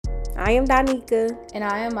I am Donika. And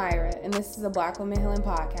I am Myra, and this is a Black Women Healing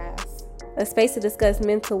Podcast. A space to discuss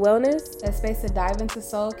mental wellness. A space to dive into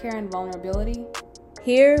soul care and vulnerability.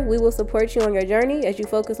 Here, we will support you on your journey as you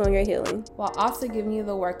focus on your healing, while also giving you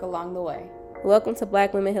the work along the way. Welcome to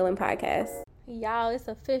Black Women Healing Podcast. Y'all, it's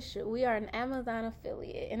official. We are an Amazon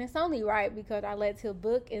affiliate, and it's only right because our Let's Heal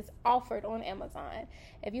book is offered on Amazon.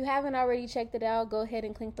 If you haven't already checked it out, go ahead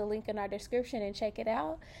and click the link in our description and check it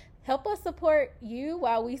out. Help us support you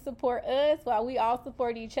while we support us, while we all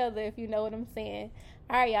support each other, if you know what I'm saying.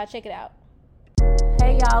 All right, y'all, check it out.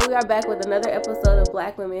 Hey, y'all, we are back with another episode of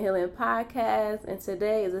Black Women Healing Podcast, and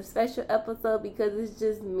today is a special episode because it's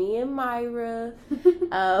just me and Myra,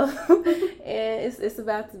 and it's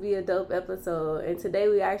about to be a dope episode, and today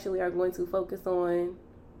we actually are going to focus on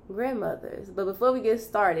grandmothers. But before we get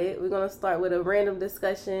started, we're going to start with a random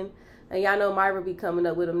discussion, and y'all know Myra be coming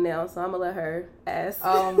up with them now, so I'm going to let her ask.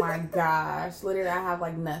 Oh my gosh, literally I have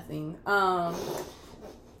like nothing.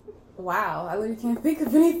 Wow, I literally can't think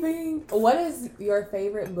of anything. What is your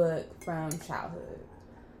favorite book from childhood?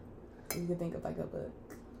 You can think of like a book.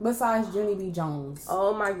 Besides Junie B. Jones.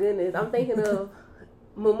 Oh my goodness. I'm thinking of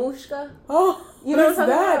Mamushka. Oh, you know what I'm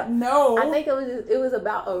talking about? No. I think it was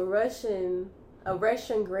about a Russian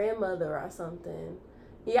grandmother or something.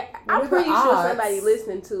 Yeah, I'm pretty sure somebody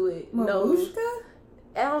listening to it knows. Mamushka?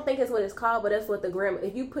 I don't think it's what it's called, but that's what the grandma.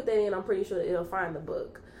 If you put that in, I'm pretty sure it'll find the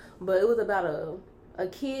book. But it was about a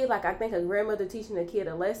kid, like I think a grandmother teaching a kid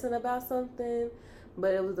a lesson about something,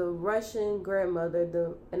 but it was a Russian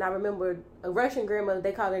grandmother. And I remember a Russian grandmother,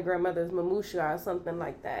 they call their grandmothers Mamushka or something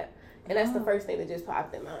like that. And that's the first thing that just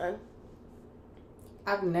popped in mind.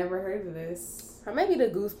 I've never heard of this. Or maybe the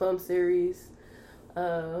Goosebump series.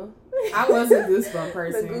 I was a Goosebump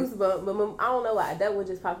person. The Goosebump, but I don't know why. That one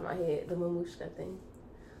just popped in my head, the Mamushka thing.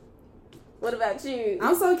 What about you?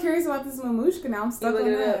 I'm so curious about this Mamushka now. I'm stuck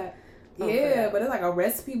on that. Yeah, but it's like a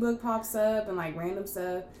recipe book pops up and like random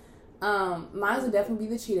stuff. Mine would definitely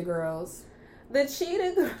be the Cheetah Girls. The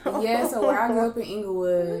Cheetah Girls? Yeah, so where I grew up in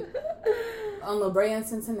Inglewood, on La Brea and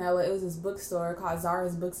Centinela, it was this bookstore called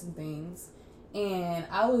Zara's Books and Things. And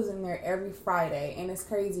I was in there every Friday. And it's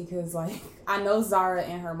crazy because like I know Zara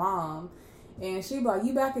and her mom. And she'd be like,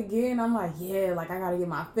 "You back again?" I'm like, "Yeah, like I gotta get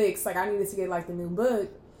my fix. Like I needed to get like the new book."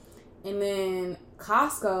 And then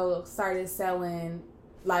Costco started selling,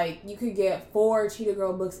 like, you could get 4 Cheetah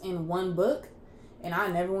Girl books in one book. And I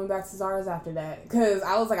never went back to Zara's after that. Because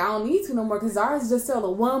I was like, I don't need to no more. Because Zara's just sell the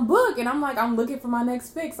one book. And I'm like, I'm looking for my next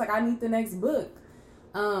fix. Like, I need the next book.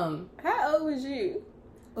 How old was you?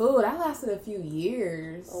 Oh, that lasted a few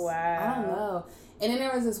years. Wow. I don't know. And then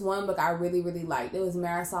there was this one book I really, really liked. It was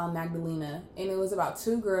Marisol and Magdalena. And it was about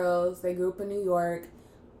 2 girls. They grew up in New York.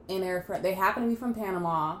 And they happened to be from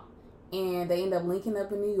Panama. And they ended up linking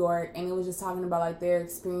up in New York, and it was just talking about like their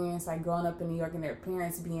experience, like growing up in New York, and their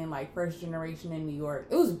parents being like first generation in New York.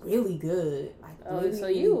 It was really good. Like, really, so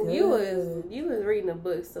really you was reading the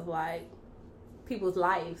books of like people's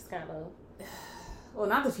lives, kind of. Well,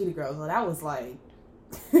 not the Cheetah Girls. Well, that was like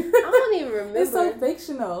I don't even remember. It's so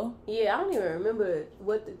fictional. Yeah, I don't even remember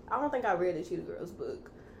I don't think I read the Cheetah Girls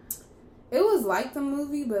book. It was like the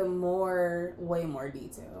movie, but way more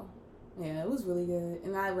detail. Yeah, it was really good.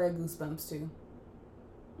 And I read Goosebumps, too.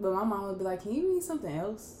 But my mom would be like, "Can you read something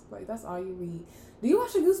else? Like, that's all you read." Do you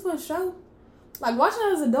watch a Goosebumps show? Like, watching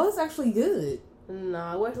it as an adult is actually good.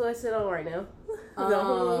 No, what's it on right now?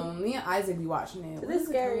 Me and Isaac be watching it. Is it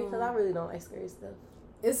scary? Because I really don't like scary stuff.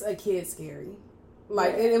 It's a kid scary.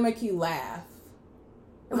 Like, it'll make you laugh.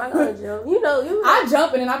 Am I going to jump? I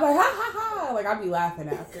jump and then I'm like, ha, ha, ha. Like, I be laughing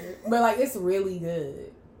after. But, like, it's really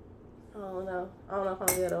good. I don't know if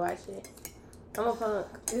I'm able to watch it. I'm a punk.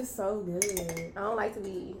 It's so good. I don't like to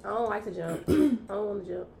jump. I don't want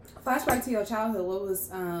to jump. Flashback to your childhood. What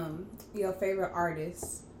was your favorite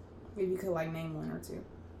artist? If you could like name one or two.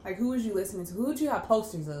 Like who was you listening to? Who would you have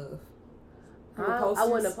posters of? I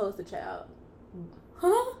wasn't a poster child.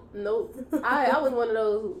 Huh? Nope. I was one of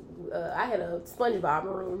those. I had a SpongeBob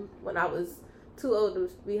room when I was too old to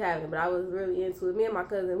be having, but I was really into it. Me and my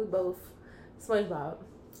cousin, we both SpongeBob.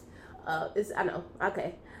 I know.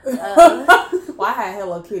 Okay. Well, I had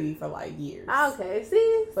Hello Kitty for like years. Okay.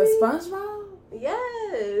 See? But SpongeBob?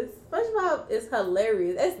 Yes. SpongeBob is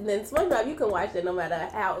hilarious. Then SpongeBob, you can watch it no matter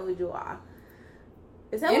how old you are.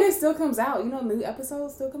 It still comes out. You know, new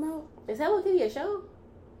episodes still come out. Is Hello Kitty a show?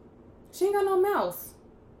 She ain't got no mouth.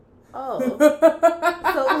 Oh.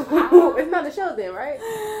 So it's not a show then, right?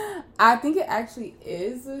 I think it actually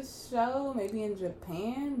is a show, maybe in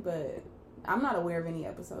Japan, but I'm not aware of any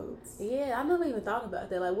episodes. Yeah, I never even thought about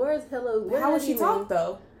that. Like, where's Hello? How would she talk,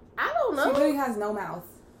 though? I don't know. She really has no mouth.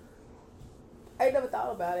 I never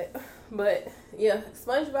thought about it. But, yeah,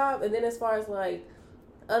 SpongeBob. And then as far as, like,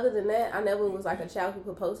 other than that, I never was, like, a child who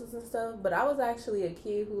put posters and stuff. But I was actually a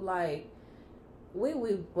kid who, like, we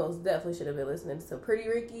most definitely should have been listening to Pretty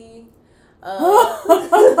Ricky.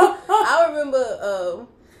 I remember,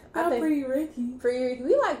 Pretty Ricky. Pretty Ricky.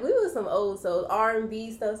 We was some old souls,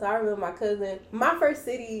 R&B stuff. So I remember my cousin, my first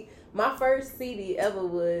CD ever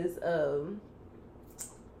was,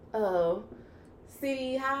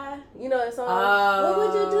 City High, you know that song. What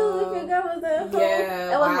would you do if your girl was at home? Yeah,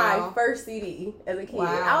 that was my first CD as a kid. Wow.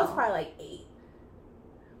 I was probably like 8.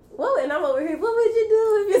 Well, and I'm over here. What would you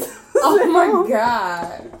do if you? Oh my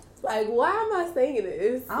god! Like, why am I saying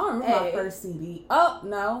this? I don't remember my first CD. Oh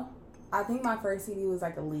no, I think my first CD was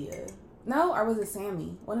like Aaliyah. No, or was it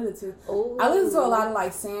Sammy? One of the two. Ooh. I listened to a lot of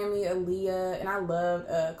like Sammy, Aaliyah, and I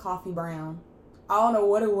loved Coffee Brown. I don't know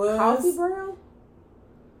what it was. Coffee Brown.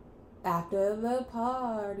 After the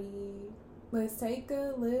party, let's take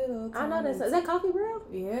a little time. I know that. Is that Coffee Brown?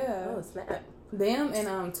 Yeah. Oh, snap. Them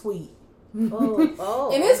and Tweet.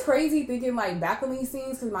 Oh. And it's crazy thinking like back on these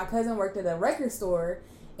scenes because my cousin worked at a record store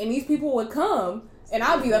and these people would come and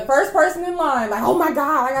I'd be the first person in line. Like, oh my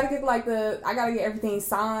God, I gotta get everything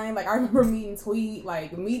signed. Like, I remember meeting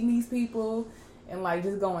these people and like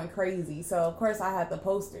just going crazy. So of course I had the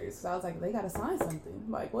posters. So I was like, they gotta sign something.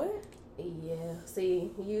 Like, what? Yeah,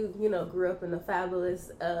 see, you know, grew up in the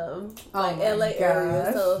fabulous, LA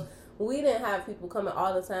area, so we didn't have people coming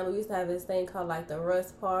all the time. We used to have this thing called, like, the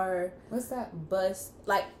Russ Par. What's that? Bus.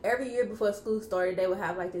 Like, every year before school started, they would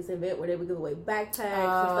have, like, this event where they would give away backpacks and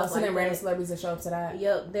stuff so like then that. random celebrities would show up to that?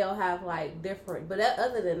 Yep, they'll have, like, different, but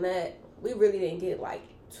other than that, we really didn't get, like,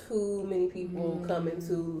 too many people coming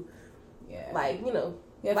to, like, you know,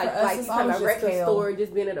 yeah, like you talking about record Kel. store,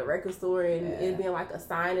 just being at a record store and it being like a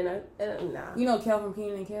sign and nah. You know Kel from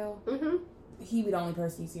Keenan and Kel? Mm-hmm. He be the only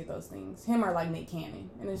person you see at those things. Him or like Nick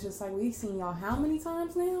Cannon. And it's just like, we've seen y'all how many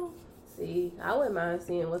times now? See, I wouldn't mind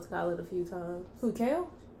seeing what's called a few times. Who,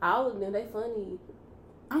 Kel? All of them, they funny.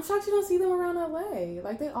 I'm shocked you don't see them around LA.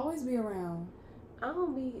 Like, they always be around. I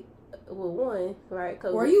don't be, well, one, right?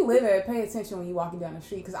 Cause where you live at, pay attention when you walking down the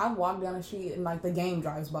street. Because I walk down the street and like the game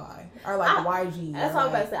drives by. Or like YG. That's all I'm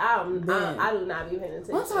about to say. I do not be paying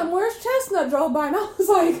attention. One time, Where's Chestnut drove by and I was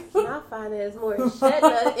like... My fine ass more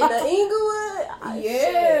Chestnut in the Inglewood.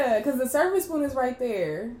 Yeah, because the serving spoon is right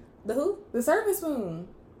there. The who? The serving spoon.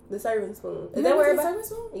 The serving spoon. Is that where everybody...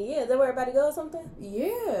 Yeah, is that where everybody goes or something?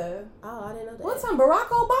 Yeah. Oh, I didn't know that. One time Barack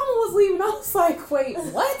Obama was leaving. I was like, wait,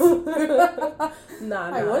 what? Nah.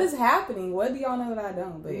 Like, what is happening? What do y'all know that I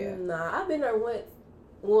don't? But yeah. Nah, I've been there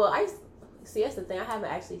well, see, that's the thing. I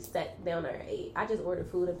haven't actually sat down there and ate. I just order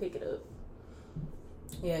food and pick it up.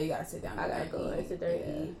 Yeah, you gotta sit down. I gotta go and sit there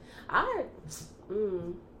and eat.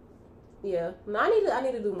 Yeah. No, I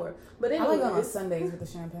need to do more. But anyway, I like going on Sundays with the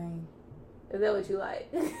champagne. Is that what you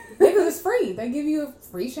like? Because it's free. They give you a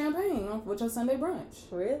free champagne with your Sunday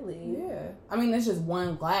brunch. Really? Yeah. I mean, it's just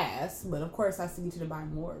one glass, but of course I still get you to buy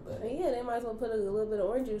more. But yeah, they might as well put a little bit of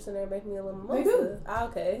orange juice in there, make me a little mimosa. They do.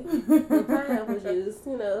 Okay. With pineapple juice,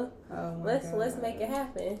 you know. Oh my Let's make it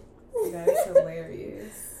happen. That's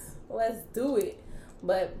hilarious. Let's do it.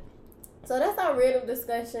 But so that's our random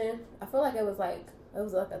discussion. I feel like it was like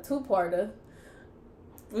a 2-parter.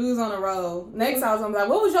 We was on a roll. Next, I was gonna be like,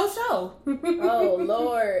 "What was your show?" Oh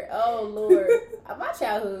Lord! My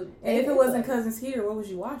childhood. And if it wasn't Cousins Here, what was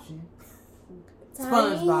you watching?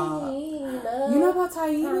 SpongeBob. You know about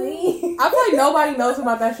Taina? I feel like nobody knows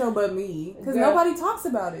about that show but me because nobody talks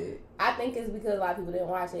about it. I think it's because a lot of people didn't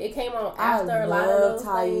watch it. It came on after a lot of those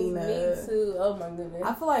Taina. things. Me too. Oh my goodness.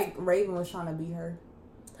 I feel like Raven was trying to beat her.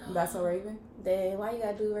 That's a Raven. Dang, why you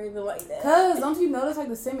gotta do Raven like that? Cause don't you notice like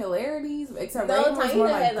the similarities? Except Raven was more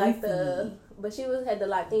like had goofy. but she had the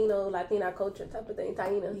Latina culture type of thing.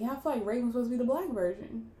 Taina. Yeah, I feel like Raven was supposed to be the black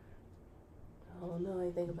version. Oh no, I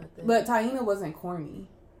didn't think about that. But Taina wasn't corny.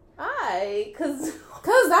 Cause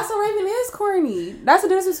that's what Raven is, corny. That's the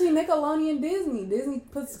difference between Nickelodeon and Disney. Disney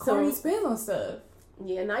puts corny spins on stuff.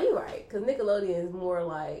 Yeah, now you're right. Cause Nickelodeon is more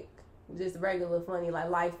like just regular funny, like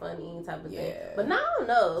life funny type of thing. But now I don't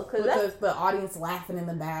know, because the audience laughing in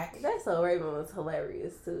the back. That's so Raven was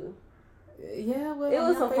hilarious too. Yeah, well, it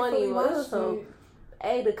was some funny. It was some.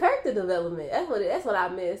 Hey, the character development. That's what I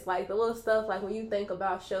miss. Like the little stuff. Like when you think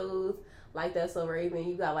about shows like That's So Raven,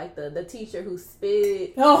 you got like the teacher who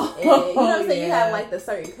spit. Oh, and, you know what I'm saying? You have like the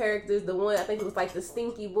certain characters. The one I think it was like the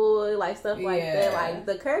stinky boy, like stuff like that. Like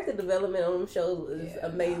the character development on them shows was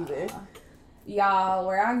amazing. Y'all,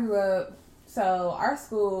 where I grew up, so our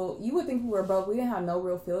school, you would think we were broke. We didn't have no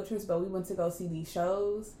real filters, but we went to go see these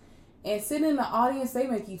shows. And sitting in the audience, they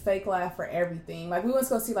make you fake laugh for everything. Like, we went to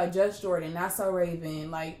go see, like, Judge Jordan, Not So Raven.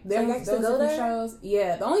 Like, there was those different shows.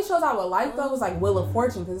 Yeah. The only shows I would like, though, was, like, Wheel of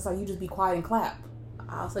Fortune, because it's like, you just be quiet and clap.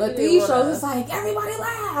 Oh, so but these shows, it's like, everybody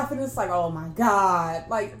laugh. And it's like, oh, my God.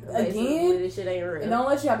 Like, again, this shit ain't real. And don't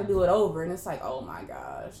let you have to do it over. And it's like, oh, my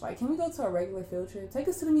gosh. Like, can we go to a regular field trip? Take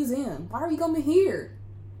us to the museum. Why are we coming here?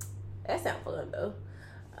 That sounds fun, though.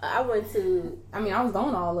 I went to... I mean, I was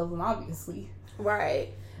going to all of them, obviously. Right.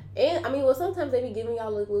 And, I mean, well, sometimes they be giving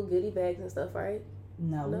y'all little goodie bags and stuff, right?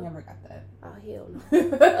 No, we never got that. Oh, hell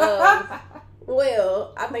no.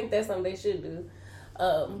 Well, I think that's something they should do.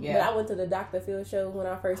 But I went to the Dr. Phil show when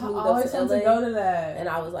I first moved up to LA. To go to that. And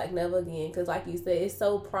I was like, never again. Because, like you said, it's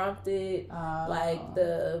so prompted. Like,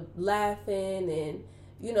 the laughing and...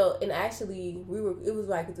 You know, and actually, it was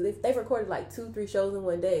like, they recorded like 2-3 shows in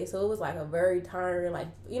one day. So it was like a very tiring, like,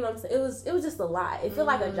 you know what I'm saying? It was just a lot. It felt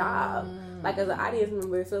like a job. Like, as an audience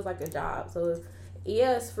member, it feels like a job. So,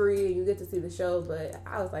 it's free and you get to see the show, but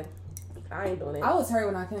I was like, I ain't doing it. I was hurt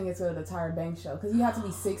when I couldn't get to the Tyra Banks show because you have to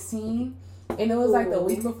be 16. And it was like the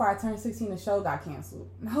week before I turned 16, the show got canceled.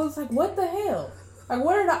 And I was like, what the hell? Like,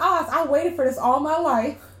 what are the odds? I waited for this all my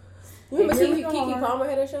life. You remember Kiki Palmer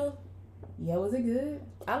had a show? Yeah, was it good?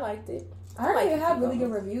 I liked it. I heard it had really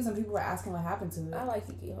good reviews and people were asking what happened to it. I like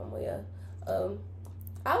Kiki Palmer, yeah.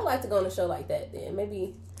 I would like to go on a show like that then.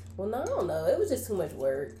 Maybe, well, no, I don't know. It was just too much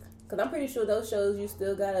work. Because I'm pretty sure those shows you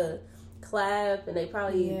still got to clap and they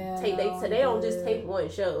probably they don't just take one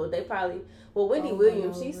show. They probably, well, Wendy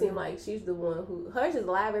Williams, she seemed like she's the one who, hers is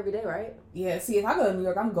live every day, right? Yeah, see, if I go to New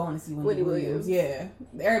York, I'm going to see Wendy Williams. Yeah.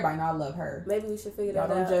 Everybody know I love her. Maybe we should figure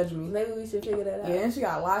that out. Don't judge me. Maybe we should figure that out. Yeah, and she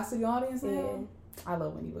got a live studio audience now. Yeah. I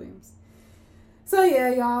love Wendy Williams. So, yeah,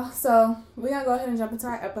 y'all. So, we're going to go ahead and jump into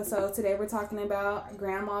our episode. Today, we're talking about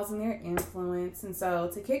grandmas and their influence. And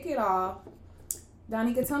so, to kick it off,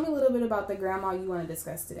 Donika, tell me a little bit about the grandma you want to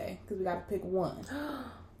discuss today. Because we got to pick one.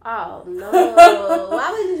 Oh, no.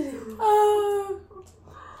 Why would you...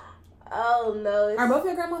 Oh, no. Are both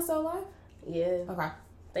your grandmas still alive? Yeah. Okay.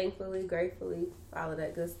 Thankfully, gratefully, all of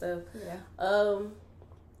that good stuff. Yeah.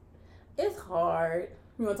 It's hard.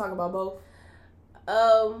 You want to talk about both?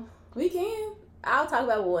 We can. I'll talk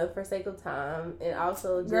about one for sake of time, and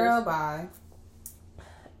also just... Girl, bye.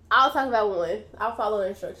 I'll talk about one. I'll follow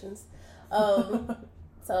instructions. But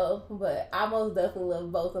I most definitely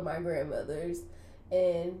love both of my grandmothers.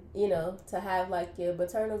 And, you know, to have, like, your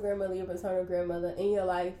maternal grandmother, your paternal grandmother in your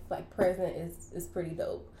life, like, present is pretty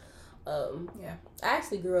dope. Yeah. I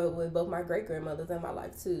actually grew up with both my great-grandmothers in my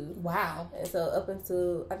life, too. Wow. And so up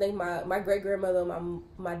until, I think my great-grandmother on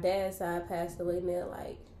my dad's side passed away now,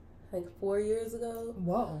 like, I think 4 years ago.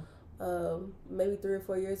 Whoa. Maybe 3 or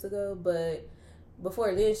 4 years ago. But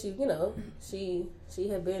before then, she, you know, she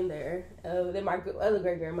had been there. Then my other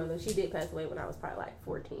great-grandmother, she did pass away when I was probably like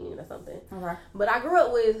 14 or something. Okay. But I grew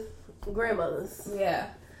up with grandmothers. Yeah.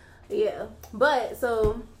 Yeah. But,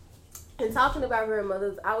 so, in talking about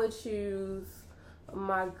grandmothers, I would choose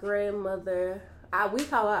my grandmother. We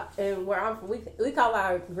call her, and where I'm from, we call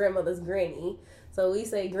our grandmothers Granny. So we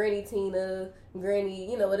say Granny Tina,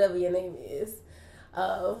 Granny, you know, whatever your name is.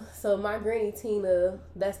 So my Granny Tina,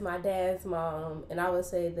 that's my dad's mom, and I would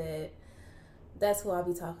say that's who I'll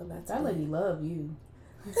be talking about today. That lady love you.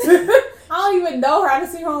 I don't even know her. I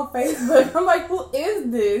just see her on Facebook. I'm like, who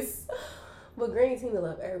is this? But Granny Tina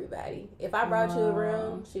love everybody. If I brought you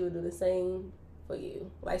around, she would do the same for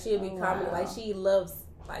you. Like, she would be commenting. Like, she loves,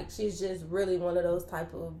 like, she's just really one of those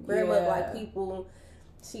type of grandmother like people.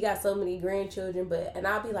 She got so many grandchildren, and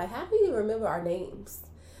I'll be like, how do you remember our names?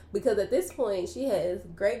 Because at this point, she has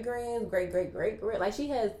great-grands, great-great-great-grand. Like, she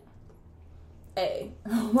has A.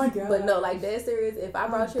 Oh, my God. But no, like, dead serious. If I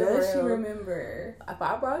brought you around. Does she remember? If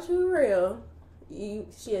I brought you around,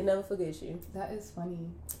 she'll never forget you. That is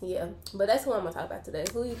funny. Yeah. But that's who I'm going to talk about today.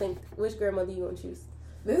 Who do you think, which grandmother you going to choose?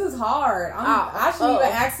 This is hard. I shouldn't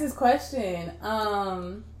even ask this question. I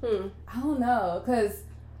don't know. Because,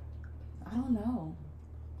 I don't know.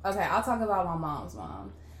 Okay, I'll talk about my mom's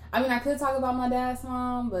mom. I mean, I could talk about my dad's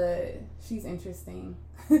mom, but she's interesting.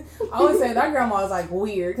 I always say that grandma is, like,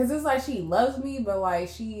 weird. Because it's like she loves me, but, like,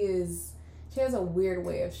 she has a weird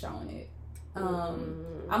way of showing it.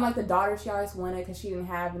 I'm, like, the daughter she always wanted because she didn't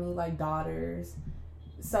have any, like, daughters.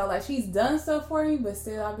 So, like, she's done stuff for me, but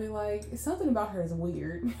still I'll be like, something about her is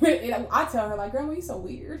weird. And I tell her, like, Grandma, you so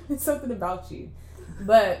weird. It's something about you.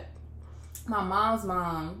 But my mom's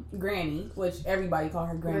mom, Granny, which everybody call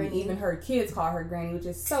her Granny. Even her kids call her Granny, which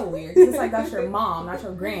is so weird. It's like, that's your mom, not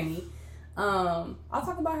your granny. I'll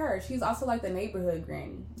talk about her. She's also, like, the neighborhood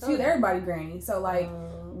granny. She's everybody granny. So, like,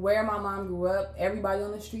 where my mom grew up, everybody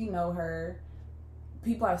on the street know her.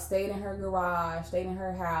 people have stayed in her garage, stayed in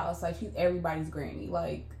her house. Like, she's everybody's granny.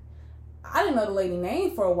 Like, I didn't know the lady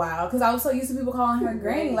name for a while because I was so used to people calling her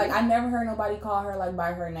granny. Like, I never heard nobody call her, like,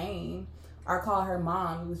 by her name or call her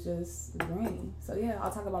mom. It was just granny. So, yeah,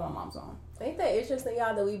 I'll talk about my mom's mom. Ain't that interesting,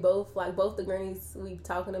 y'all, that we both, like, both the grannies we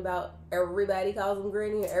talking about, everybody calls them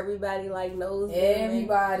granny, and everybody, like, knows them.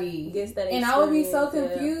 Everybody. Gets that and I would be so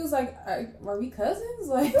confused, like, are we cousins?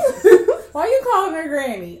 Like, why are you calling her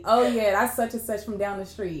granny? Oh, yeah, that's such and such from down the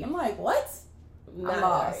street. I'm like, what? Not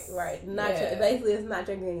lost. Right. Not your, basically, it's not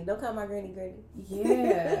your granny. Don't call my granny.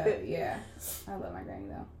 Yeah. I love my granny,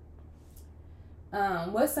 though.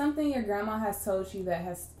 What's something your grandma has told you that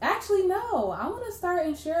has... Actually, no. I want to start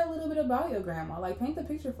and share a little bit about your grandma. Like, paint the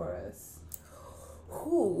picture for us.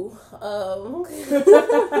 Ooh.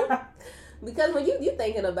 Because when you're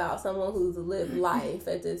thinking about someone who's lived life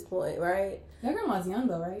at this point, right? Your grandma's young,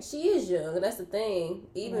 though, right? She is young. That's the thing.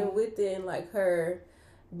 Even within, like, her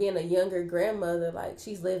being a younger grandmother, like,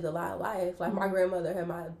 she's lived a lot of life. Like, my grandmother had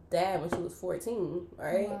my dad when she was 14,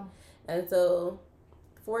 right? Wow. And so...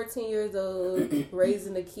 14 years old,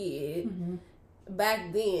 raising a kid.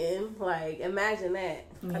 Back then, like, imagine that.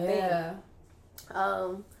 Yeah. I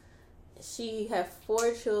think, she had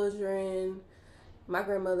 4 children. My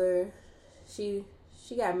grandmother, she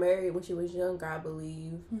got married when she was younger, I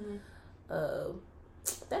believe.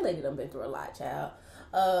 That lady done been through a lot, child.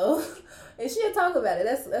 And she'll talk about it.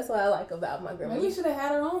 That's what I like about my grandmother. Maybe you should have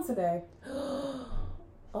had her on today.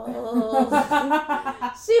 She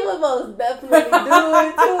would most definitely do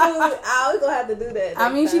it too. We're gonna have to do that. I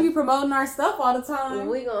mean, she be promoting our stuff all the time.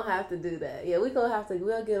 We're gonna have to do that. Yeah, we'll get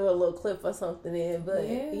her a little clip or something in. But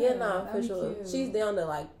for sure. Cute. She's down to,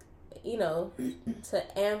 like, you know,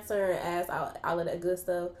 to answer and ask all of that good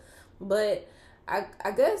stuff. But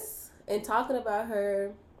I guess in talking about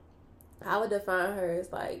her, I would define her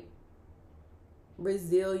as, like,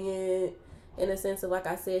 resilient. In a sense of, like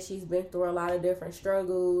I said, she's been through a lot of different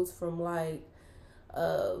struggles from, like,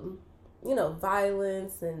 you know,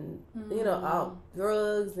 violence and, you know,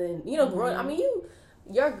 drugs and, you know, growing. I mean,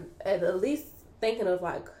 you're at least thinking of,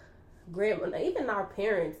 like, grandma, even our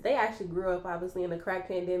parents, they actually grew up, obviously, in the crack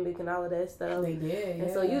pandemic and all of that stuff. They did,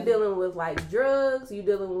 And so you dealing with, like, drugs, you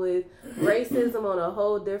dealing with racism on a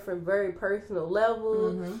whole different, very personal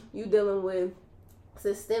level. You dealing with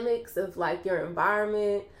systemics of, like, your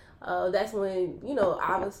environment. That's when, you know,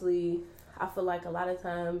 obviously, I feel like a lot of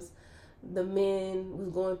times the men was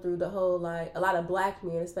going through the whole, like, a lot of black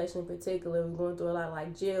men, especially in particular, was going through a lot of,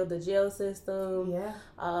 like, the jail system.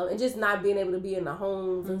 And just not being able to be in the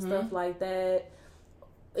homes and stuff like that.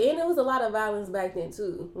 And it was a lot of violence back then,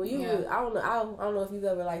 too. When I don't know if you've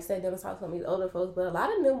ever, like, sat down and talked to some of these older folks, but a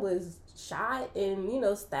lot of them was shot and, you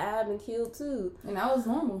know, stabbed and killed, too. And that was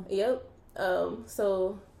normal. Yep.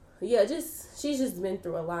 So... yeah, she's just been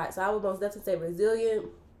through a lot. So I would most definitely say resilient.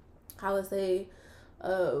 I would say,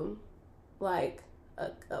 like,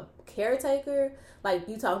 a caretaker. Like,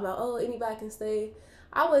 you talking about, oh, anybody can stay.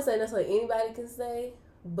 I wouldn't say necessarily anybody can stay,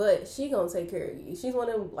 but she gonna take care of you. She's one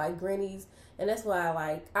of them, like, grannies, and that's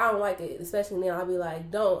why I don't like it, especially now. I'll be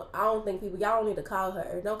like, y'all don't need to call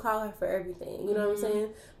her. Don't call her for everything. You know what I'm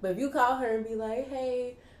saying? But if you call her and be like,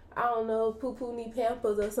 hey, I don't know, Poo-Poo need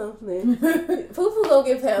Pampers or something. Poo-Poo go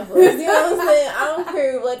get Pampers. You know what I'm saying? I don't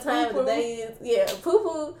care what time of the day is. Yeah,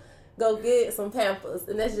 Poo-Poo go get some Pampers.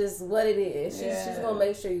 And that's just what it is. She's going to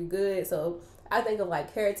make sure you're good. So I think of,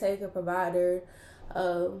 like, caretaker, provider,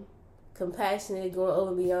 compassionate, going over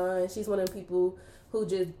and beyond. She's one of the people who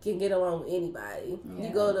just can get along with anybody. You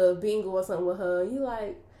go to bingo or something with her, and you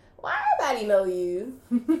like, why everybody know you?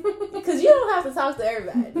 Because you don't have to talk to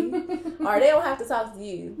everybody. Or they don't have to talk to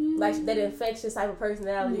you. Like, that infectious type of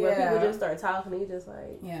personality where people just start talking and you just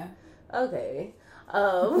like, okay.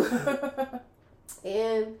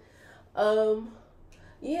 And,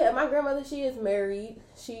 my grandmother, she is married.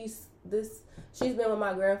 She's been with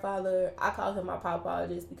my grandfather. I call him my papa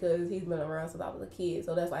just because he's been around since I was a kid.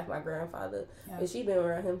 So that's like my grandfather. And she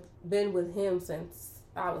been with him since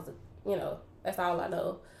I was, you know, that's all I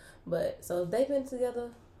know. But, so they've been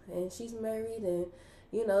together, and she's married, and,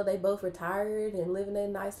 you know, they both retired and living a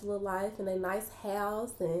nice little life in a nice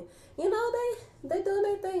house, and, you know, they doing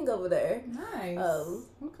their thing over there. Nice.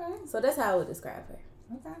 Okay. So that's how I would describe her.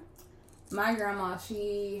 Okay. My grandma,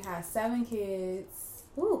 she has 7 kids.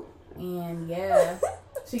 Ooh. And,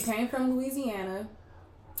 she came from Louisiana,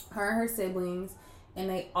 her and her siblings,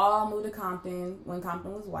 and they all moved to Compton when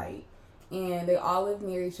Compton was white, and they all lived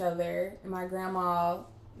near each other, and my grandma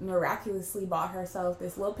miraculously bought herself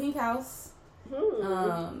this little pink house.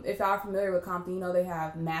 If y'all are familiar with Compton, you know they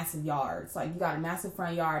have massive yards. Like, you got a massive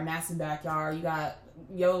front yard, massive backyard. You got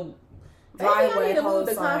your driveway whole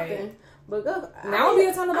side. But now will be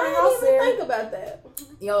a time to buy a house there. I didn't even think about that.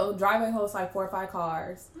 Yo, driveway holds like 4 or 5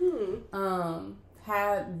 cars.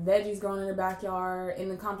 Had veggies growing in their backyard. And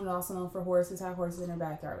the Compton also known for horses. Have horses in their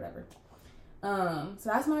backyard, whatever. So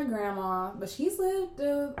that's my grandma. But she's lived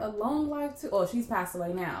a long life too. Oh, she's passed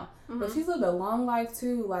away now. But she's lived a long life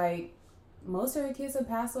too. Like, most of her kids have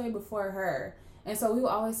passed away before her. And so we would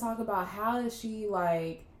always talk about how does she,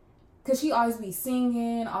 like... Because she always be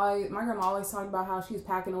singing. My grandma always talked about how she was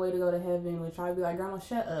packing away to go to heaven, which I'd be like, Grandma,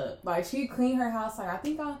 shut up. Like, she'd clean her house. Like, I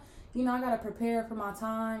think I got to prepare for my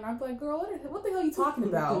time. And I'd be like, girl, what the hell are you talking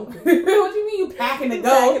about? What do you mean you packing to go?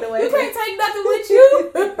 Packing away. You can't take nothing with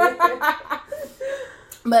you.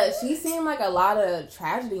 But she's seen, like, a lot of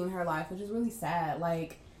tragedy in her life, which is really sad.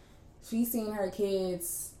 Like, she's seen her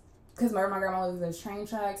kids... Because my grandma lives in the train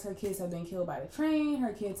tracks. Her kids have been killed by the train.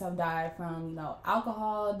 Her kids have died from,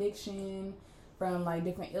 alcohol addiction, from, like,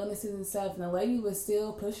 different illnesses and stuff. And the lady was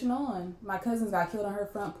still pushing on. My cousins got killed on her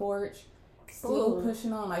front porch. Still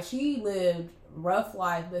pushing on. Like, she lived rough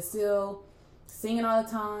life, but still singing all the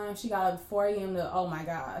time. She got up at 4 a.m. oh, my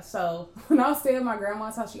gosh. So, when I was staying at my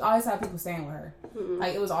grandma's house, she always had people staying with her.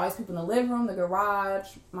 Like, it was always people in the living room, the garage.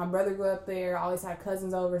 My brother grew up there. I always had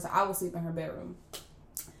cousins over, so I would sleep in her bedroom.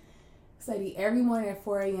 Lady, every morning at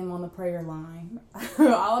 4 a.m. on the prayer line.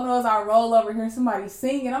 All I know is I roll over and hear somebody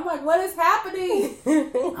singing. I'm like, what is happening?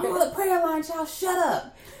 I'm on the prayer line, child. Shut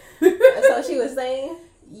up. That's what she was saying?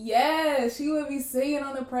 Yeah, she would be singing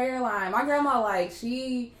on the prayer line. My grandma, like,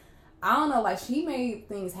 she made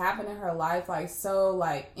things happen in her life, like, so,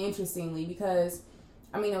 like, interestingly. Because,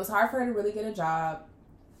 I mean, it was hard for her to really get a job.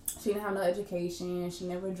 She didn't have no education. She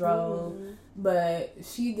never drove. But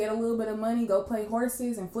she'd get a little bit of money, go play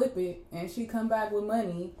horses and flip it. And she'd come back with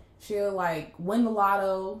money. She'll, like, win the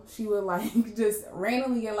lotto. She would, like, just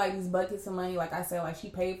randomly get, like, these buckets of money. Like I said, like, she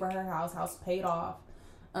paid for her house paid off.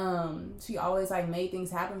 She always, like, made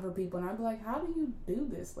things happen for people. And I'd be like, how do you do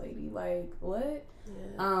this, lady? Like, what?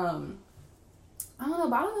 Yeah. I don't know.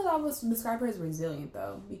 But I don't know if I would describe her as resilient,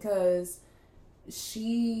 though. Because...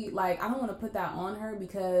 she, like, I don't want to put that on her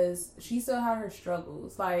because she still had her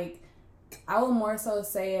struggles. Like, I would more so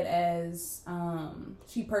say it as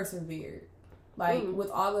she persevered. Like, with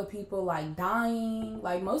all the people, like, dying.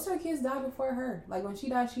 Like, most of her kids died before her. Like, when she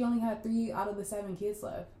died, she only had 3 out of the 7 kids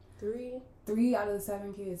left. 3 out of the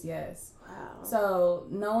 7 kids, yes. Wow. So,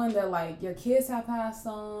 knowing that, like, your kids have passed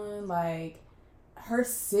on, like... her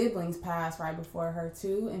siblings passed right before her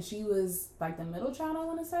too, and she was like the middle child, I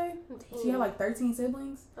want to say. She had like 13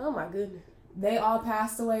 siblings. Oh my goodness. They all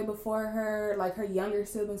passed away before her. Like her younger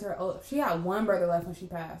siblings, she had one brother left when she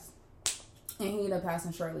passed, and he ended up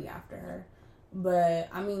passing shortly after her. But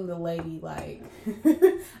I mean, the lady, like,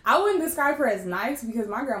 I wouldn't describe her as nice because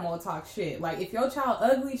my grandma would talk shit. Like, if your child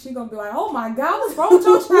ugly, she gonna be like, "Oh my God, what's wrong with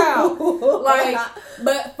your child?" Like,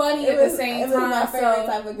 but funny at the same time. My favorite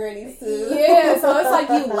type of grannies too. Yeah, so it's like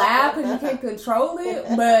you laugh because you can't control it,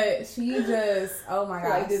 but she just, oh my God,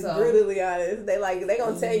 like just brutally honest. They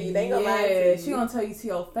gonna tell you, they ain't gonna lie to you. She gonna tell you to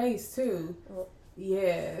your face too.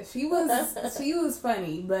 Yeah, she was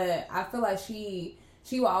funny, but I feel like she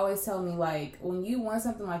would always tell me, like, when you want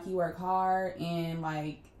something, like, you work hard, and,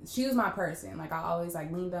 like, she was my person. Like, I always,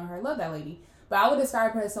 like, leaned on her. I love that lady. But I would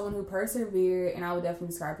describe her as someone who persevered, and I would definitely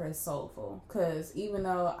describe her as soulful. Because even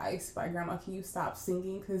though I used to be like, Grandma, can you stop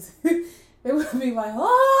singing? Because it would be like,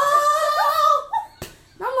 oh!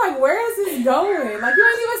 And I'm like, where is this going? Like, you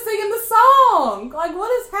ain't even singing the song. Like,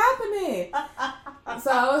 what is happening?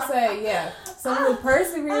 So I would say, yeah, someone who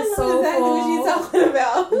perseveres, soulful. Exactly what you talking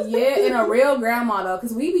about. Yeah, and a real grandma though,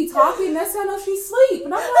 because we be talking. Next thing I know, she sleep,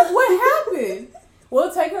 and I'm like, what happened?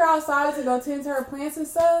 We'll take her outside to go tend to her plants and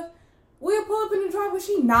stuff. We'll pull up in the driveway.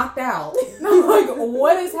 She knocked out. And I'm like,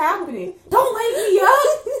 what is happening? Don't wake me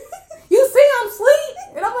up. You see, I'm asleep,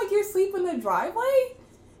 and I'm like, you're asleep in the driveway?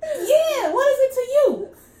 Yeah. What is it to you?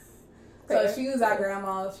 So she was our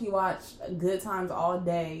grandma. She watched Good Times all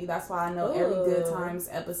day. That's why I know every Good Times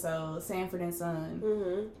episode, Sanford and Son.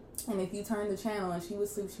 Mm-hmm. And if you turn the channel and she would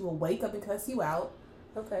sleep, she would wake up and cuss you out.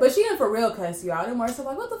 Okay. But she didn't for real cuss you out. And more so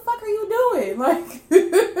like, what the fuck are you doing? Like,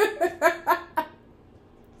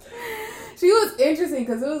 she was interesting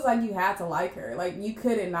because it was like you had to like her. Like, you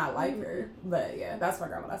couldn't not like her. But yeah, that's my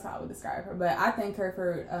grandma. That's how I would describe her. But I thank her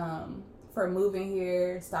for moving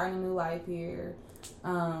here, starting a new life here.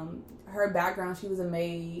 Her background, she was a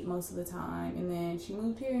maid most of the time, and then she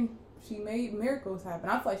moved here and she made miracles happen.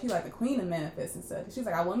 I feel like she's like the queen of manifesting stuff. She's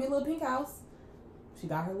like, I want me a little pink house. She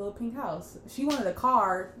got her little pink house. She wanted a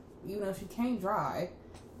car, even though she can't drive.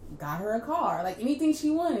 Got her a car. Like, anything she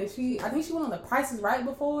wanted. I think she went on The Price is Right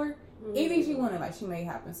before. Mm-hmm. Anything she wanted, like, she made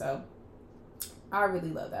happen. So I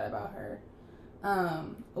really love that about her.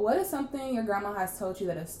 What is something your grandma has told you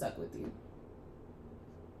that has stuck with you?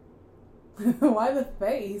 Why the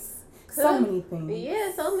face? So many things.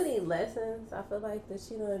 Yeah, so many lessons. I feel like that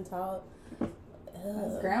she done taught.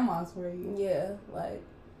 That's grandma's for you. Yeah, like,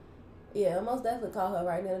 yeah, I most definitely call her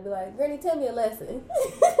right now and be like, Granny, tell me a lesson.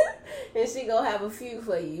 And she gonna have a few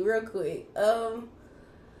for you real quick.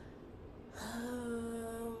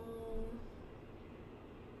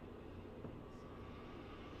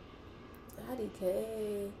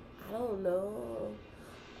 IDK, I don't know.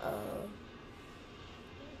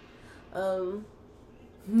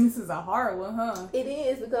 This is a hard one, huh? It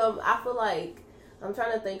is, because I feel like I'm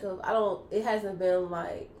trying to think of. It hasn't been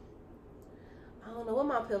like. I don't know what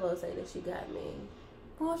my pillow say that she got me.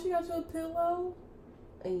 Oh, she got you a pillow?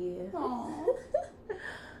 Yeah.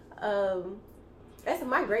 Aww. That's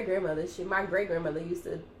my great grandmother. My great grandmother used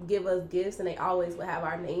to give us gifts, and they always would have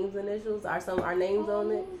our names initials, or some of our names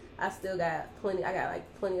on it. I still got plenty. I got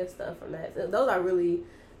like plenty of stuff from that. So those are really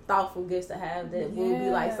thoughtful gifts to have that will be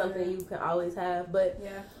like something you can always have. But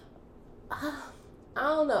yeah, I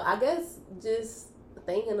don't know. I guess just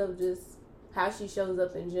thinking of just how she shows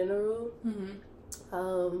up in general. I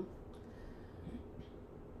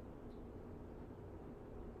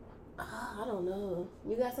don't know.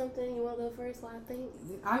 You got something you want to go first? While I think.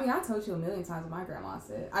 I mean, I told you a million times what my grandma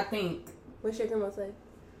said. I think. What's your grandma say?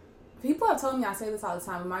 People have told me I say this all the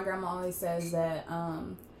time, but my grandma always says that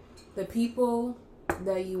the people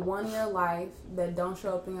that you want in your life that don't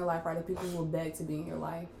show up in your life are the people who will beg to be in your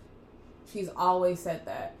life. She's always said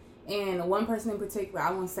that. And one person in particular,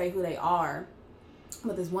 I won't say who they are,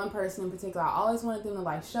 but this one person in particular, I always wanted them to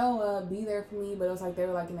like show up, be there for me, but it was like they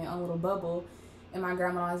were like in their own little bubble. And my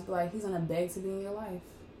grandma always be like, he's gonna beg to be in your life,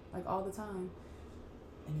 like all the time.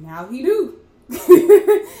 And now he do.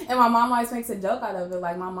 And my mom always makes a joke out of it.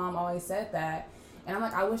 Like my mom always said that. And I'm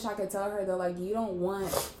like, I wish I could tell her though, like, you don't want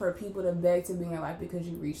for people to beg to be in your life because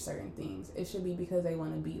you reach certain things. It should be because they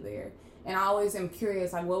want to be there. And I always am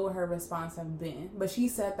curious, like, what would her response have been? But she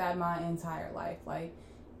said that my entire life. Like,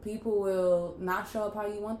 people will not show up how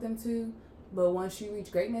you want them to, but once you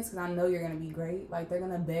reach greatness, because I know you're going to be great, like, they're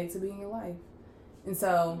going to beg to be in your life. And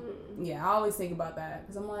so, yeah, I always think about that.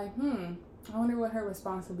 Because I'm like, I wonder what her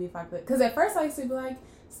response would be if I could. Because at first I used to be like,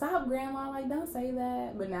 stop, grandma, like, don't say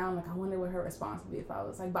that. But now I'm like, I wonder what her response would be if I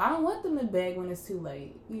was like, but I don't want them to beg when it's too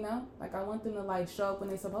late, you know? Like, I want them to, like, show up when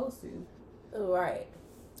they're supposed to. Right.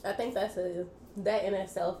 I think that in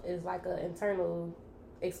itself is like an internal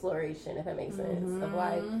exploration, if that makes sense, of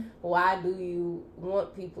like, why do you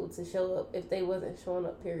want people to show up if they wasn't showing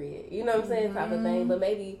up, period? You know what I'm saying? Type of thing. But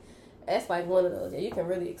maybe that's like one of those. Yeah, you can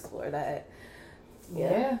really explore that.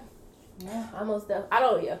 Yeah. I most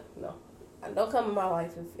definitely. Don't come in my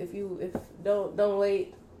life if don't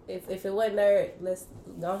wait. If it wasn't there, let's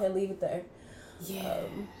go ahead and leave it there.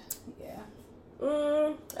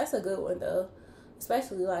 That's a good one though.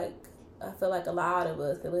 Especially like, I feel like a lot of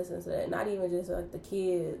us can listen to that. Not even just like the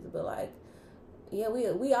kids, but like, yeah,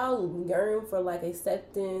 we all yearn for like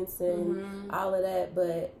acceptance and all of that.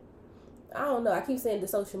 But I don't know. I keep saying the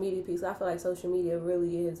social media piece. I feel like social media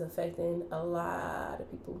really is affecting a lot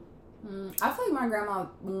of people. I feel like my grandma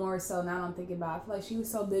more so now I'm thinking about it. I feel like she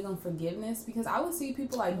was so big on forgiveness because I would see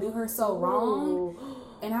people like do her so wrong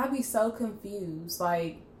and I'd be so confused.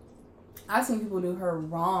 Like, I've seen people do her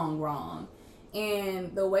wrong.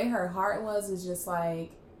 And the way her heart was is just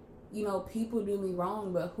like, you know, people do me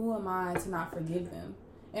wrong, but who am I to not forgive them?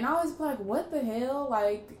 And I always be like, what the hell?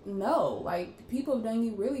 Like, no. Like, people have done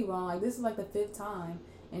you really wrong. Like, this is like the 5th time.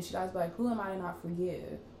 And she'd always be like, who am I to not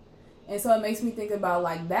forgive? And so it makes me think about,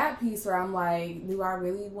 like, that piece where I'm like, do I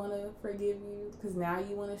really want to forgive you? Because now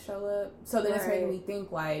you want to show up? So then it's making me think,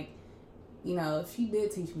 like, you know, if she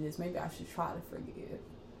did teach me this, maybe I should try to forgive.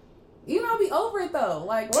 Even I'll be over it though.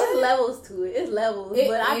 Like, there's levels to it. It's levels,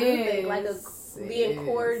 but I do think like being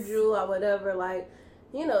cordial or whatever. Like,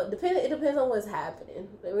 you know, it depends on what's happening.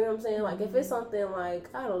 You know what I'm saying? Like, if it's something like,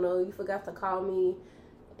 I don't know, you forgot to call me,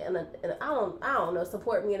 and I don't know,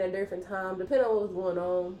 support me at a different time, depending on what's going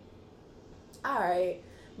on. All right,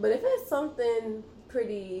 but if it's something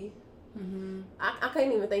pretty, I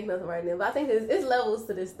can't even think nothing right now. But I think it's levels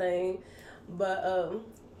to this thing. But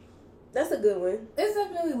that's a good one. It's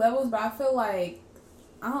definitely levels, but I feel like,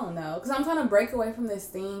 I don't know, because I'm trying to break away from this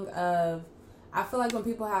thing of, I feel like when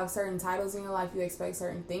people have certain titles in your life, you expect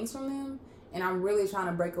certain things from them, and I'm really trying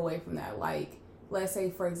to break away from that. Like, let's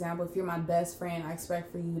say, for example, if you're my best friend, I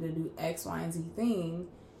expect for you to do X, Y, and Z thing,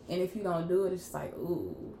 and if you don't do it, it's just like,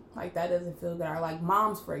 ooh, like, that doesn't feel good. Or like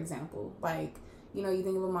moms, for example, like, you know, you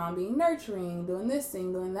think of a mom being nurturing, doing this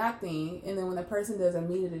thing, doing that thing, and then when the person doesn't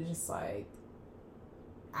meet it, it's just like,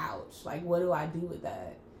 ouch, like, what do I do with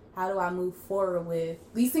that? How do I move forward with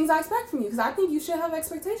these things I expect from you? Because I think you should have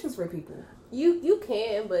expectations for people. You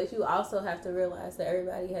can, but you also have to realize that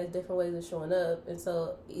everybody has different ways of showing up. And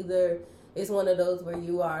so either it's one of those where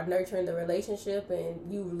you are nurturing the relationship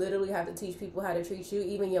and you literally have to teach people how to treat you,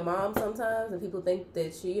 even your mom sometimes. And people think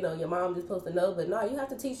that, your mom is supposed to know. But no, you have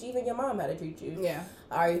to teach even your mom how to treat you. Yeah.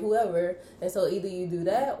 Or whoever. And so either you do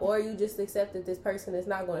that or you just accept that this person is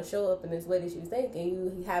not going to show up in this way that you think.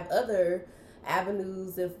 And you have other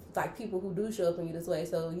avenues of, like, people who do show up in you this way.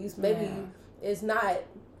 So it's not...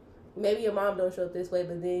 Maybe your mom don't show up this way,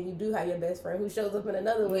 but then you do have your best friend who shows up in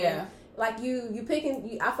another way. Yeah. Like, you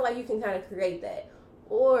picking... I feel like you can kind of create that.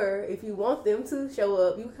 Or, if you want them to show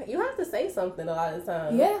up, you have to say something a lot of the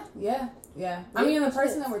time. Yeah. I mean, the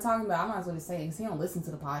person that we're talking about, I might as well just say it, because he don't listen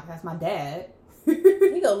to the podcast. My dad.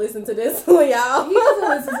 He gonna listen to this one, y'all. He doesn't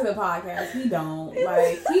listen to the podcast. He don't.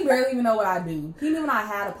 Like, he barely even know what I do. He knew when I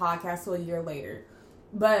had a podcast till a year later.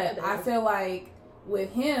 But I feel like,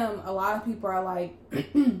 with him, a lot of people are like...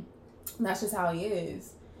 That's just how he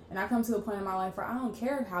is. And I come to the point in my life where I don't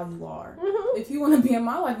care how you are. Mm-hmm. If you want to be in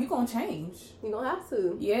my life, you're going to change. You're going to have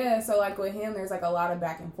to. Yeah, so like with him, there's like a lot of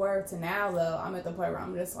back and forth. To now, though, I'm at the point where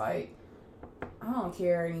I'm just like, I don't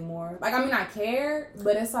care anymore. Like, I mean, I care,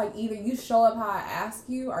 but it's like either you show up how I ask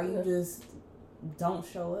you or you just don't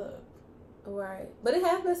show up. Right. But it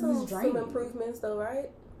has been some improvements, though,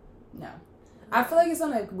 right? No. I feel like it's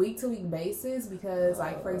on a week-to-week basis because,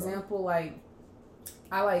 like, for example, like,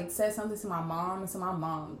 I, like, said something to my mom, and so my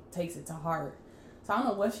mom takes it to heart. So I don't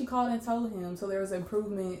know what she called and told him, so there was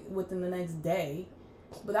improvement within the next day.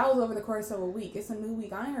 But that was over the course of a week. It's a new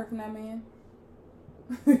week. I ain't heard from that man.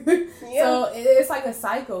 So it's like a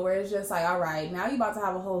cycle where it's just like, all right, now you about to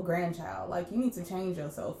have a whole grandchild. Like, you need to change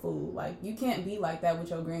yourself, fool. Like, you can't be like that with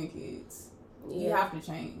your grandkids. Yeah. You have to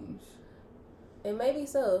change. And maybe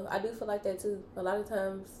so. I do feel like that, too. A lot of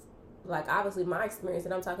times, like, obviously my experience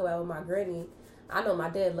that I'm talking about with my granny, I know my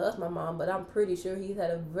dad loves my mom, but I'm pretty sure he's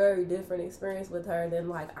had a very different experience with her than,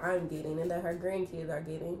 like, I'm getting and that her grandkids are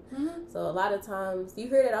getting. Mm-hmm. So a lot of times, you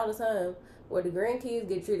hear that all the time, where the grandkids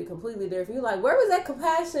get treated completely different. You like, where was that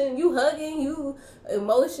compassion, you hugging, you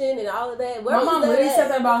emotion, and all of that? My mom literally said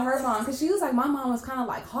that about her mom, because she was like, my mom was kind of,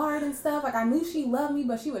 like, hard and stuff. Like, I knew she loved me,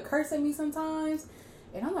 but she would curse at me sometimes.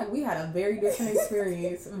 And I'm like, we had a very different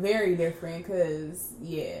experience. Very different, because,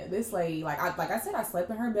 yeah, this lady, like I said, I slept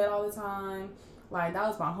in her bed all the time. Like, that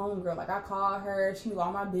was my homegirl. Like, I called her. She knew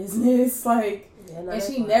all my business. Like, and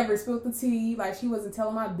she never spilled the tea. Like, she wasn't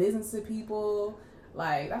telling my business to people.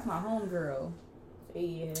 Like, that's my homegirl.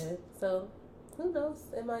 Yeah. So, who knows?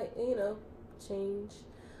 It might, change.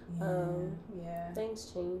 Yeah.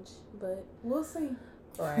 Things change, but we'll see.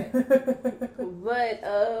 Right. But,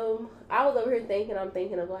 I was over here I'm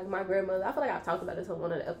thinking of, like, my grandmother. I feel like I've talked about this on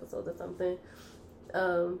one of the episodes or something.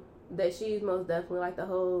 That she's most definitely, like, the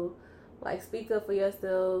whole... Like, speak up for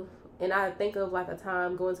yourself. And I think of, like, a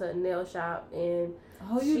time going to a nail shop and...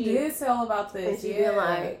 Oh, you did tell about this. And she been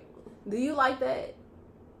like, do you like that?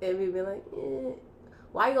 And we be like,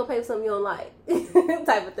 why you gonna pay for something you don't like?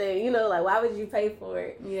 Type of thing. Like, why would you pay for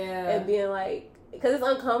it? Yeah. And being like... Because it's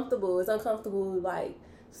uncomfortable. It's uncomfortable, like,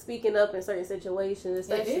 speaking up in certain situations.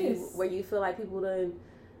 Especially where you feel like people done...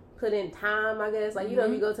 put in time, I guess. Like, if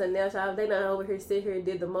you go to a nail shop, they done over here, sit here,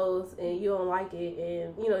 did the most, and you don't like it,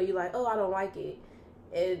 and, you're like, oh, I don't like it.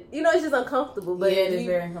 And, it's just uncomfortable. But yeah, it's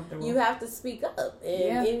very uncomfortable. You have to speak up.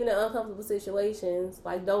 And even in uncomfortable situations,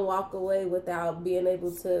 like, don't walk away without being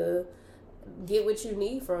able to get what you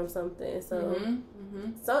need from something. So,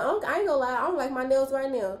 so I ain't gonna lie, I don't like my nails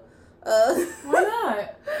right now. Why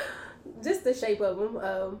not? Just the shape of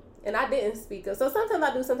them. And I didn't speak up. So sometimes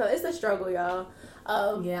I do, sometimes it's a struggle, y'all.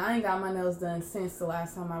 Yeah, I ain't got my nails done since the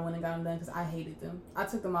last time I went and got them done because I hated them. I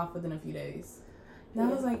took them off within a few days. And I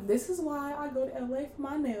was like, this is why I go to LA for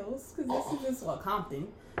my nails. Because this is just, Compton.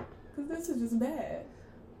 Because this is just bad.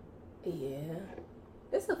 Yeah.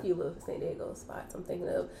 There's a few little San Diego spots I'm thinking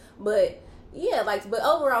of. But, yeah, but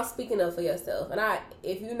overall, speaking up for yourself. And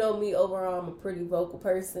if you know me, overall, I'm a pretty vocal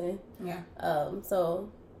person. Yeah.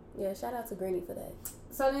 So, yeah, shout out to Granny for that.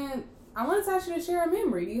 So then, I wanted to ask you to share a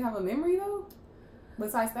memory. Do you have a memory, though?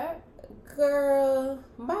 Besides that? Girl,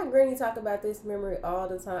 my granny talk about this memory all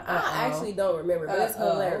the time. I actually don't remember, but it's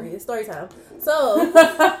hilarious. Story time. So,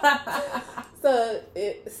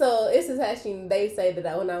 this is actually, they say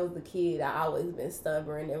that when I was a kid, I always been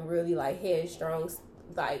stubborn and really, like, headstrong,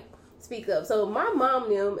 like, speak up. So, my mom,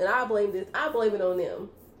 them, and I blame it on them.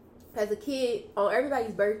 As a kid, on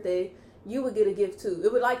everybody's birthday, you would get a gift, too.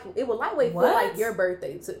 It would lightweight feel like your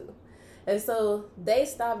birthday, too. And so, they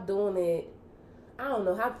stopped doing it. I don't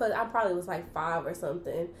know how, I probably was like 5 or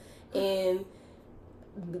something. And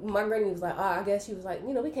my granny was like, oh, I guess she was like,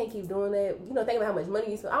 we can't keep doing that. Think about how much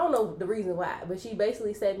money you spend. I don't know the reason why, but she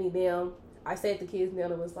basically sat me down. I sat the kids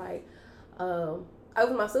down and was like, it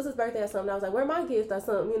was my sister's birthday or something. I was like, where my gift or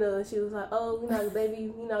something, and she was like, oh,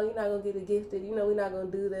 baby, you're not going to get it gifted. We're not going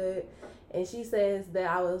to do that. And she says that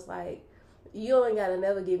I was like, you ain't got to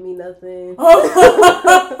never give me nothing.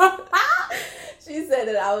 She said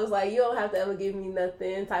that I was like, you don't have to ever give me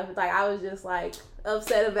nothing type of thing. I was just like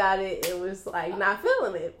upset about it. It was like not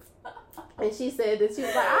feeling it. And she said that she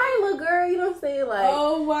was like, all right, little girl, you know what I'm saying? Like,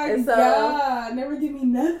 oh my God, never give me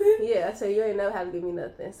nothing? Yeah, so you ain't never have to give me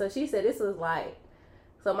nothing. So she said this was like,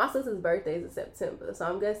 so my sister's birthday is in September, so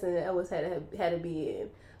I'm guessing that was had to be in.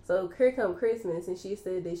 So here come Christmas, and she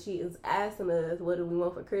said that she is asking us, what do we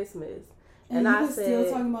want for Christmas? And I said,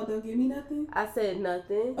 still talking about don't give me nothing? I said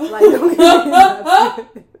nothing. Like, don't give me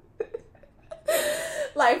nothing.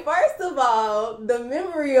 Like, first of all, the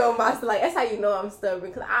memory on my, like, that's how you know I'm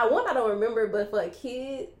stubborn. Because I don't remember, but for a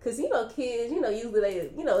kid, because, kids, usually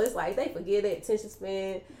they, it's like they forget their attention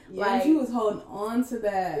span. Yeah, like, she was holding on to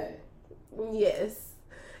that. Yes.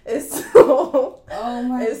 And so, oh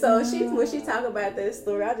my and so God. when she talk about that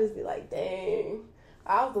story, I just be like, dang,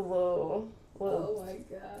 I was a little oh my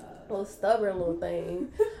God. Little stubborn little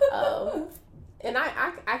thing. And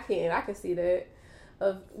I can see that.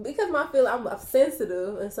 Because I'm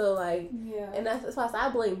sensitive, and so like, yeah, and that's why I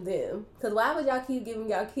blame them. Because why would y'all keep giving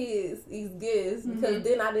y'all kids these gifts? Because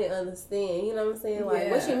then I didn't understand. You know what I'm saying? Like,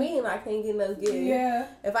 what you mean I can't get no gift? Yeah.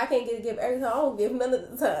 If I can't get a gift every time, I don't give none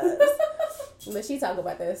of the times. But she talk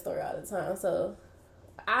about that story all the time. So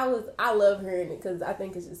I love hearing it because I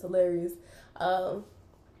think it's just hilarious. That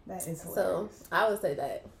is hilarious. So I would say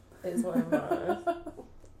that is one of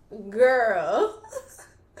mine. Girl.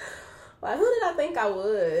 Like, who did I think I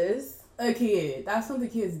was? A kid. That's what the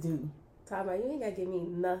kids do. Talking about, you ain't gotta give me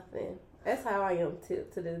nothing. That's how I am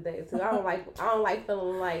to this day too. I don't like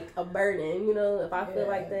feeling like a burden. If I feel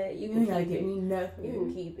like that, you can gotta keep give it. me nothing. You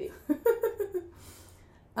can keep it.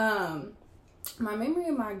 My memory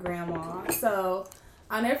of my grandma. So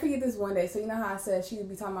I'll never forget this one day. So you know how I said she would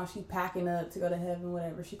be talking about she packing up to go to heaven,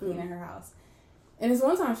 whatever. She cleaning her house. And this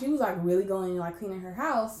one time she was like really going like cleaning her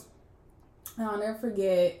house. And I'll never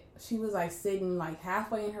forget, she was like sitting like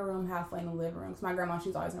halfway in her room, halfway in the living room. Because my grandma, she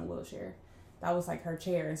was always in a wheelchair. That was like her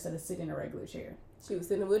chair instead of sitting in a regular chair. She was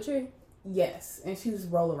sitting in a wheelchair? Yes. And she was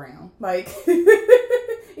roll around. Like,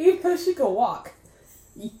 even because she could walk.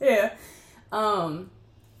 Yeah. So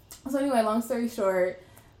anyway, long story short,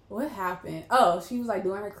 what happened? Oh, she was like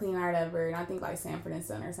doing her clean or whatever. And I think like Sanford and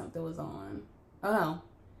Son or something was on. Oh no.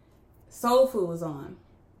 Soul Food was on.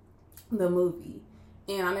 The movie.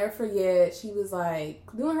 And I'll never forget, she was like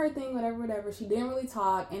doing her thing, whatever. She didn't really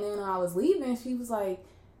talk. And then when I was leaving, she was like,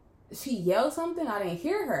 she yelled something. I didn't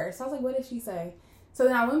hear her. So I was like, what did she say? So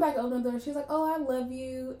then I went back, opened the door. She was like, oh, I love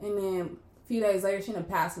you. And then a few days later, she ended up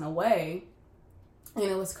passing away. And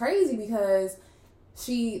it was crazy because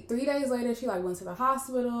 3 days later, she like went to the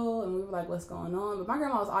hospital. And we were like, what's going on? But my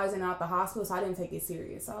grandma was always in and out the hospital, so I didn't take it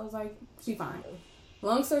serious. So I was like, she fine.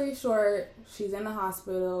 Long story short, she's in the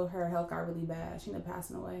hospital. Her health got really bad. She ended up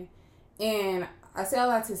passing away. And I say all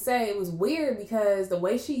that to say it was weird because the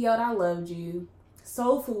way she yelled, I loved you.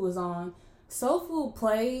 Soul Food was on. Soul Food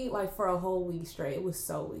played like for a whole week straight. It was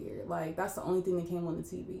so weird. Like, that's the only thing that came on the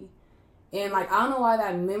TV. And like, I don't know why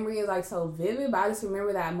that memory is like so vivid, but I just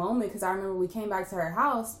remember that moment because I remember we came back to her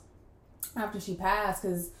house after she passed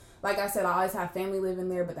because, like I said, I always have family living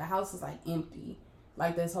there, but the house is like empty.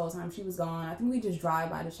 Like, this whole time she was gone. I think we just drive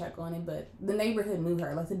by to check on it, but the neighborhood knew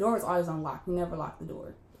her. Like, the door was always unlocked. We never locked the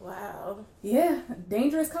door. Wow. Yeah,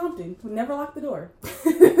 dangerous Compton. We never locked the door.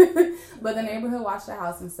 But the neighborhood watched the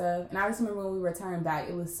house and stuff. And I just remember when we returned back,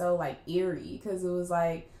 it was so, like, eerie. Because it was,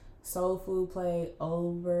 like, Soul Food played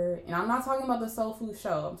over. And I'm not talking about the Soul Food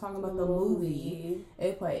show. I'm talking about the movie.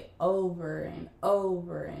 It played over and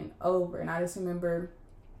over and over. And I just remember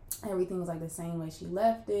everything was, like, the same way she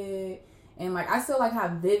left it. And, like, I still, like,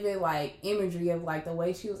 have vivid, like, imagery of, like, the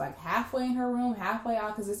way she was, like, halfway in her room, halfway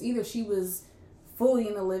out. Because it's either she was fully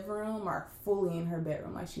in the living room or fully in her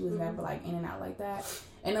bedroom. Like, she was never, like, in and out like that.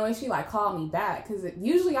 And the way she, like, called me back. Because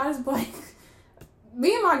usually I just, like,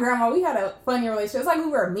 me and my grandma, we had a funny relationship. It's like we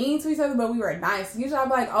were mean to each other, but we were nice. Usually I'd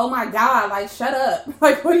be like, oh, my God, like, shut up.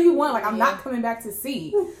 Like, what do you want? Like, I'm not coming back to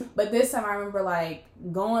see. But this time I remember, like,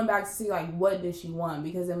 going back to see, like, what did she want?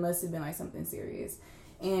 Because it must have been, like, something serious.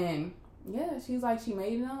 And yeah, she's like, she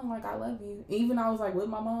made it on, like, I love you. Even I was, like, with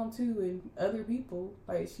my mom, too, and other people.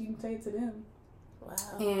 Like, she can say it to them. Wow.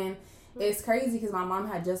 And it's crazy because my mom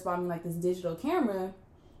had just bought me, like, this digital camera.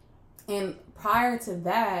 And prior to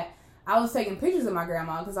that, I was taking pictures of my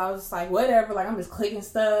grandma because I was just like, whatever, like I'm just clicking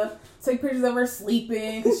stuff. Took pictures of her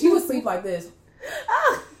sleeping because she would sleep like this.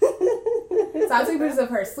 So I took pictures of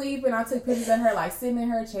her sleeping. I took pictures of her like sitting in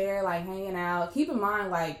her chair, like hanging out. Keep in mind,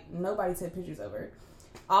 like nobody took pictures of her.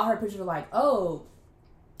 All her pictures were like, oh.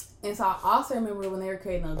 And so I also remember when they were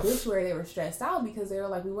creating the obituary, they were stressed out because they were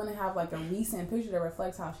like, we want to have like a recent picture that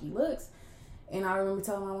reflects how she looks. And I remember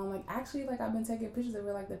telling my mom, like, actually, like, I've been taking pictures of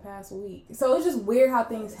her, like, the past week. So it's just weird how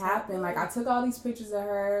things happen. Like, I took all these pictures of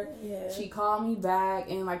her. Yeah. She called me back.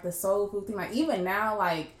 And, like, the soul food thing. Like, even now,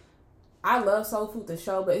 like, I love Soul Food, the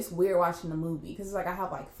show, but it's weird watching the movie. Because it's like I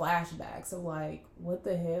have, like, flashbacks of, like, what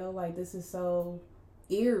the hell? Like, this is so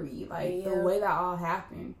eerie. Like, the way that all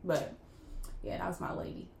happened. But, yeah, that was my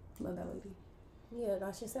lady. Love that lady. Yeah,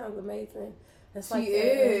 no, she sounds amazing. She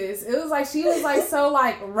is. It was like she was like so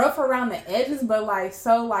like rough around the edges, but like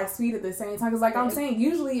so like sweet at the same time. Cause like I'm saying,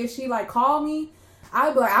 usually if she like called me,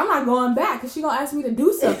 I'd be like, I'm not going back, cause she gonna ask me to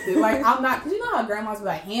do something. Like I'm not, cause you know how grandmas be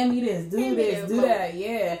like, hand me this, do this, do that,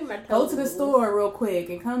 yeah. Go to the store real quick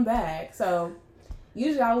and come back. So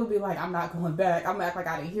usually I would be like, I'm not going back. I'm gonna act like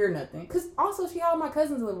I didn't hear nothing. Cause also she had all my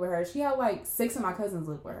cousins live with her. She had like 6 of my cousins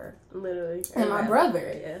live with her. Literally. And my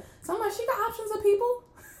brother. Yeah. So I'm like, she got options of people.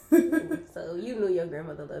 So you knew your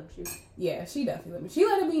grandmother loved you. Yeah, she definitely loved me. She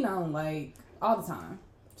let it be known, like, all the time.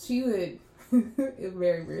 She would, it's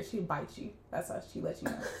very weird, she'd bite you. That's how she let you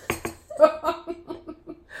know.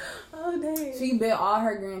 Oh, dang. She bit all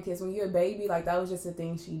her grandkids. When you're a baby, like, that was just a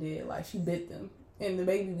thing she did. Like, she bit them. And the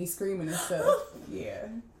baby be screaming and stuff. Yeah.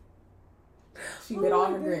 She bit all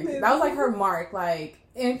her grandkids. That was, like, her mark. Like,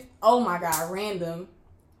 and, oh, my God, random.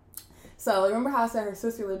 So, remember how I said her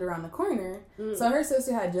sister lived around the corner? Mm. So, her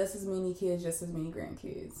sister had just as many kids, just as many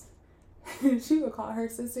grandkids. She would call her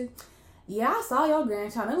sister, yeah, I saw your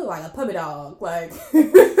grandchild. It looked like a puppy dog. Like,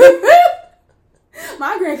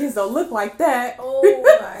 my grandkids don't look like that. Oh,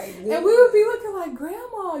 my goodness. And we would be looking like,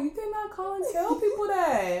 Grandma, you cannot call and tell people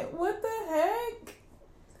that. What the heck?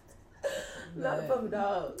 Not a puppy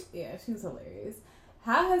dog. Yeah, she was hilarious.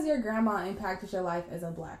 How has your grandma impacted your life as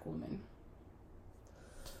a Black woman?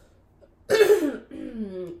 I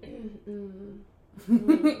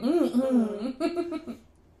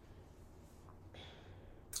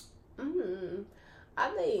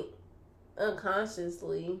think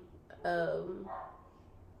unconsciously,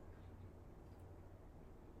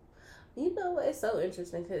 you know what? It's so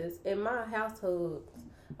interesting because in my household,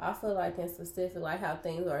 I feel like in specific, like how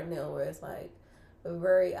things are now, where it's like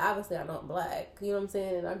very obviously I'm not Black, you know what I'm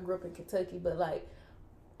saying, and I grew up in Kentucky, but like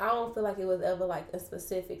I don't feel like it was ever like a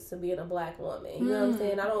specifics to being a Black woman. You know what I'm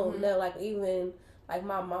saying? I don't know, like even like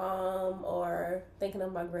my mom or thinking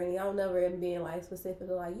of my granny, I don't never being like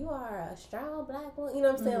specifically like you are a strong Black woman. You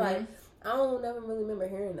know what I'm saying? Like I don't never really remember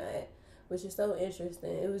hearing that, which is so interesting.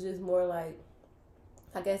 It was just more like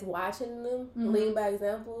I guess watching them lead by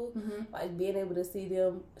example, like being able to see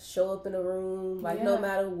them show up in a room, like no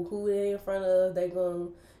matter who they're in front of, they're gonna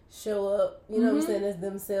show up. You know what I'm saying? As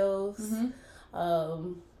themselves.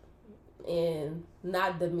 And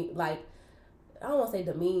not like I don't want to say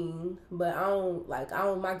demean, but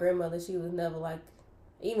my grandmother, she was never like,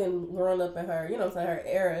 even growing up in her, you know what I'm saying, her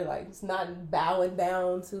era, like it's not bowing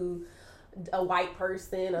down to a white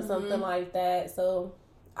person or something like that. So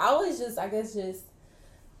I always just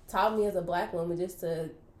taught me as a Black woman just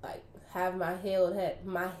to like have my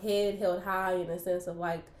head held high in the sense of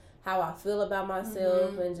like how I feel about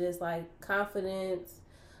myself and just like confidence.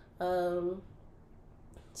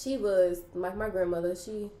 She was like my grandmother.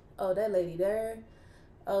 That lady there.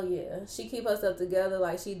 Oh yeah, she keep herself together.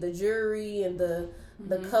 Like she the jewelry and the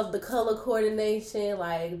color coordination.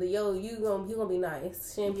 Like you gonna be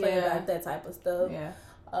nice. She ain't play about that type of stuff. Yeah.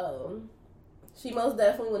 She most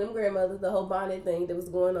definitely with them grandmothers, the whole bonnet thing that was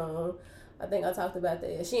going on. I think I talked about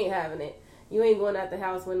that. She ain't having it. You ain't going out the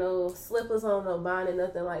house with no slippers on, no bonnet,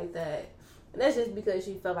 nothing like that. And that's just because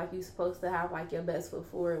she felt like you're supposed to have like your best foot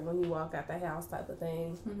forward when you walk out the house type of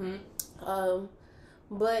thing.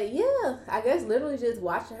 But yeah, I guess literally just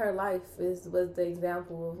watching her life was the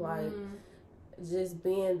example of like just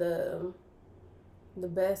being the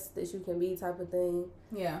best that you can be type of thing.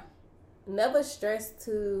 Yeah. Never stressed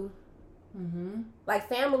to like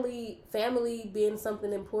family being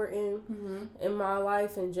something important in my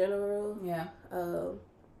life in general. Yeah.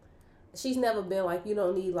 She's never been like, you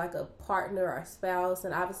don't need like a partner or a spouse,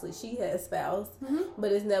 and obviously she had a spouse,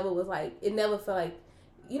 but it never felt like,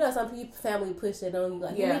 you know, some people family push it on you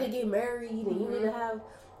like you need to get married and you need to have.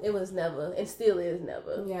 It was never, and still is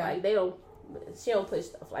never. Yeah. Like she don't push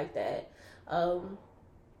stuff like that.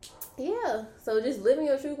 Yeah. So just living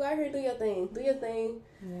your truth. Go out here and do your thing. Do your thing.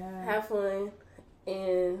 Yeah. Have fun.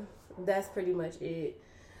 And that's pretty much it.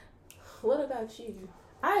 What about you?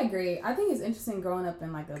 I agree. I think it's interesting growing up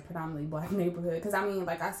in like a predominantly black neighborhood. Because I mean,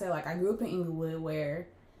 like I said, like I grew up in Inglewood where,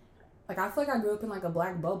 like I feel like I grew up in like a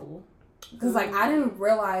black bubble. Because like I didn't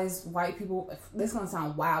realize white people, this is going to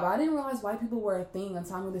sound wild, but I didn't realize white people were a thing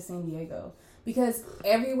until I moved to San Diego. Because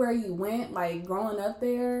everywhere you went, like growing up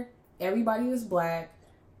there, everybody was black.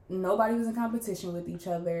 Nobody was in competition with each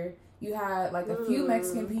other. You had like a few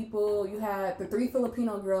Mexican people. You had the 3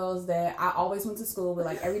 Filipino girls that I always went to school with.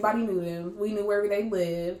 Like everybody knew them. We knew where they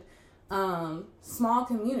lived. Small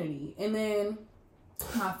community. And then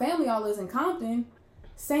my family all lives in Compton.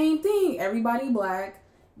 Same thing. Everybody black.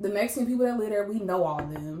 The Mexican people that live there, we know all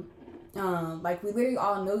of them. Like we literally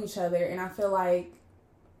all know each other. And I feel like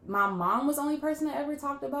my mom was the only person that ever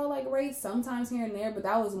talked about like race. Sometimes here and there, but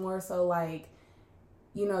that was more so like,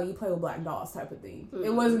 you know, you play with black dolls type of thing. Mm-hmm.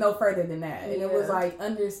 It wasn't no further than that. And it was like,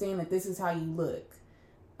 understand that this is how you look.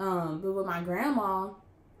 But with my grandma,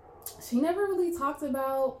 she never really talked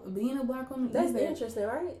about being a black woman. That's interesting,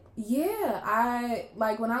 right? Yeah. I,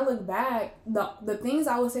 like, when I look back, the things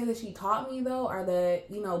I would say that she taught me, though, are that,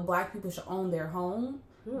 you know, black people should own their home.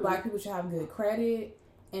 Black people should have good credit.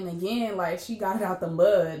 And again, like, she got it out the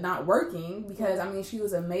mud, not working, because, I mean, she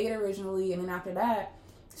was a maid originally, and then after that,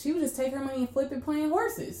 she would just take her money and flip it playing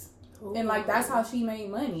horses. Ooh. And, like, that's how she made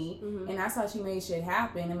money. Mm-hmm. And that's how she made shit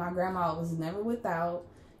happen. And my grandma was never without.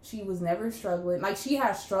 She was never struggling. Like, she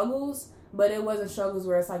had struggles, but it wasn't struggles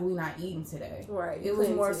where it's like, we not eating today. Right. It was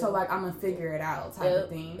more so, like, I'm going to figure it out type of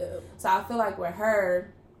thing. Yep. So I feel like with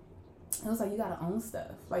her, it was like, you got to own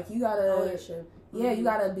stuff. Like, you got to... Ownership. Yeah, you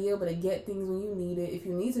got to be able to get things when you need it. If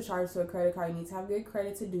you need to charge to a credit card, you need to have good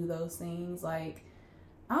credit to do those things. Like...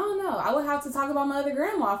 I don't know. I would have to talk about my other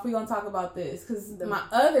grandma if we're going to talk about this. Because my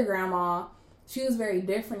other grandma, she was very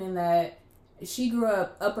different in that she grew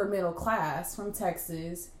up upper middle class from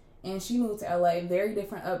Texas. And she moved to LA. Very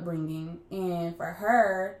different upbringing. And for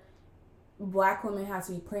her, black women have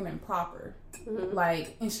to be prim and proper. Mm-hmm.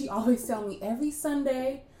 Like, and she always tell me, every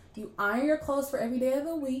Sunday, you iron your clothes for every day of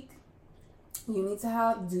the week. You need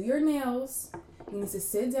to do your nails. You need to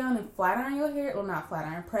sit down and flat iron your hair. Well, not flat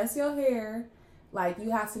iron. Press your hair. Like,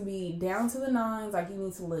 you have to be down to the nines. Like, you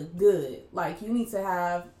need to look good. Like, you need to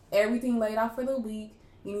have everything laid out for the week.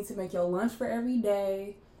 You need to make your lunch for every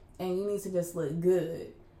day. And you need to just look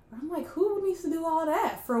good. I'm like, who needs to do all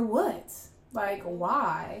that? For what? Like,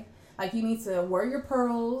 why? Like, you need to wear your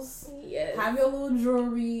pearls. Yes. Have your little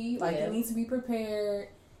jewelry. Like, you need to be prepared.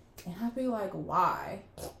 And I'd be like, why?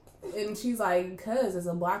 And she's like, because as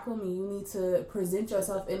a black woman, you need to present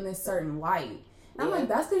yourself in this certain light. I'm like,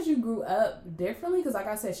 that's because you grew up differently. Because like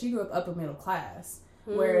I said, she grew up upper middle class.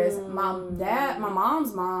 Whereas my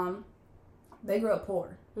mom's mom, they grew up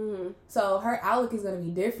poor. Mm-hmm. So her outlook is going to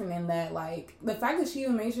be different in that, like, the fact that she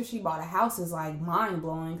even made sure she bought a house is, like,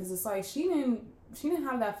 mind-blowing. Because it's like, she didn't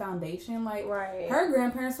have that foundation. Like, her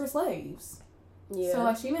grandparents were slaves. Yeah. So,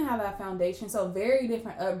 like, she didn't have that foundation. So, very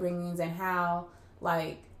different upbringings and how,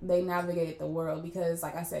 like, they navigated the world. Because,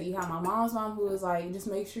 like I said, you have my mom's mom who was like, just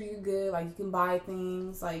make sure you're good. Like, you can buy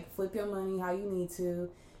things. Like, flip your money how you need to.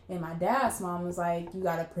 And my dad's mom was like, you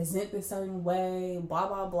got to present this certain way. Blah,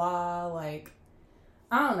 blah, blah. Like,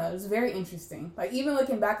 I don't know. It's very interesting. Like, even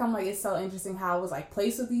looking back, I'm like, it's so interesting how I was, like,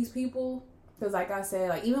 placed with these people. Because, like I said,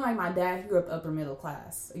 like, even, like, my dad, he grew up upper middle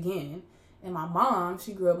class. Again. And my mom,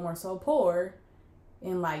 she grew up more so poor.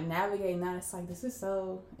 And, like, navigating that, it's like, this is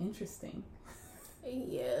so interesting.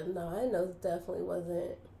 Yeah, no, I know it definitely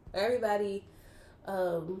wasn't. Everybody,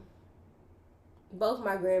 both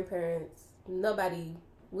my grandparents, nobody,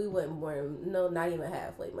 we wasn't born, no, not even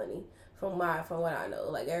halfway money from what I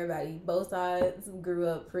know. Like, everybody, both sides grew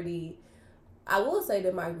up pretty. I will say that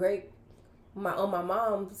on my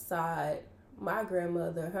mom's side, my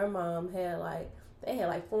grandmother, her mom had they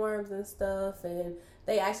had farms and stuff, and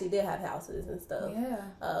they actually did have houses and stuff. Yeah.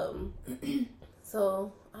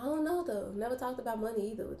 So, I don't know, though. Never talked about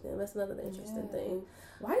money either with them. That's another interesting thing.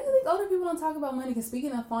 Why do you think older people don't talk about money? Because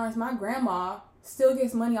speaking of farms, my grandma still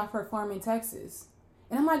gets money off her farm in Texas.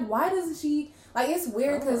 And I'm like, why doesn't she... Like, it's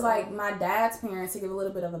weird because, like, my dad's parents, to give a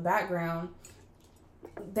little bit of a background,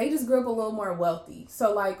 they just grew up a little more wealthy.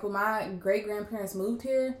 So, like, when my great-grandparents moved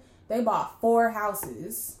here, they bought 4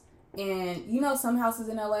 houses. And, you know, some houses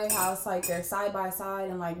in LA, how it's like they're side by side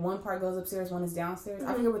and, like, one part goes upstairs, one is downstairs.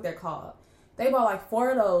 Mm-hmm. I forget what they're called. They bought, like,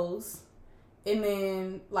 4 of those, and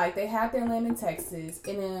then, like, they had their land in Texas,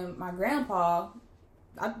 and then my grandpa,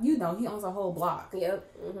 he owns a whole block.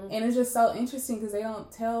 Yep. Mm-hmm. And it's just so interesting because they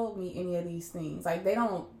don't tell me any of these things. Like,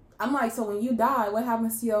 I'm like, so when you die, what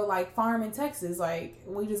happens to your like farm in Texas? Like,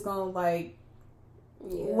 we just gonna like,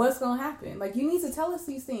 what's gonna happen? Like, you need to tell us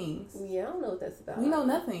these things. Yeah, I don't know what that's about. We know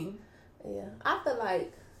nothing. Yeah, I feel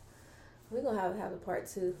like we're gonna have a part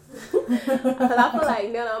 2. Cause I feel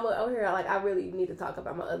like now I'm over here, like I really need to talk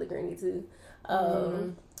about my other granny too.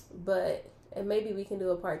 But and maybe we can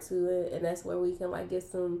do a part 2, and that's where we can like get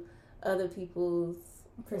some other people's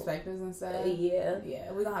perspectives and stuff. Yeah,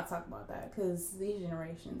 we don't have to talk about that because these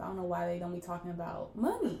generations, I don't know why they don't be talking about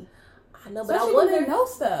money. I know, but especially I wonder when they know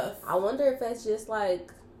stuff. I wonder if that's just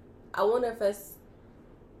like, I wonder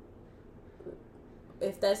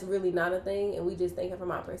if that's really not a thing, and we just thinking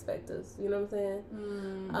from our perspectives. You know what I'm saying?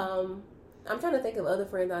 I'm trying to think of other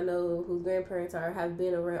friends I know whose grandparents have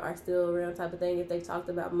been around, are still around, type of thing. If they've talked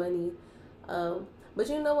about money, but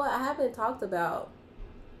you know what? I haven't talked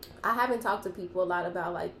to people a lot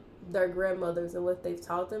about like their grandmothers and what they've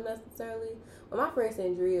taught them necessarily. Well, my friend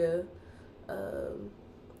Sandria, I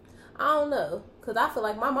don't know, cause I feel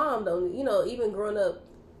like my mom don't. You know, even growing up,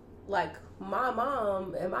 like my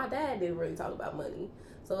mom and my dad didn't really talk about money.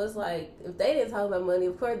 So it's like, if they didn't talk about money,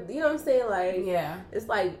 of course, you know what I'm saying? Like, yeah, it's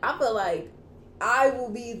like, I feel like I will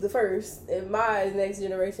be the first in my next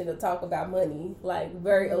generation to talk about money, like,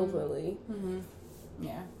 very openly.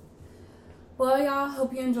 Yeah. Well, y'all,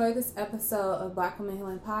 hope you enjoyed this episode of Black Women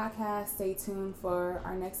Healing Podcast. Stay tuned for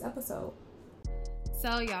our next episode.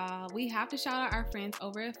 So, y'all, we have to shout out our friends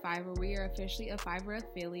over at Fiverr. We are officially a Fiverr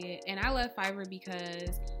affiliate, and I love Fiverr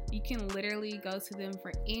because you can literally go to them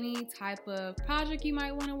for any type of project you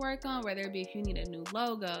might want to work on, whether it be if you need a new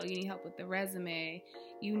logo, you need help with the resume,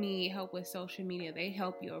 you need help with social media. They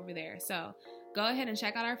help you over there. So go ahead and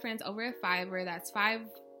check out our friends over at Fiverr. That's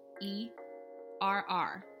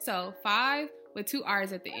 5ERR. So 5 with 2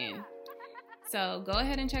 R's at the end. So go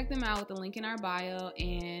ahead and check them out with the link in our bio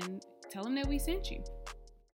and tell them that we sent you.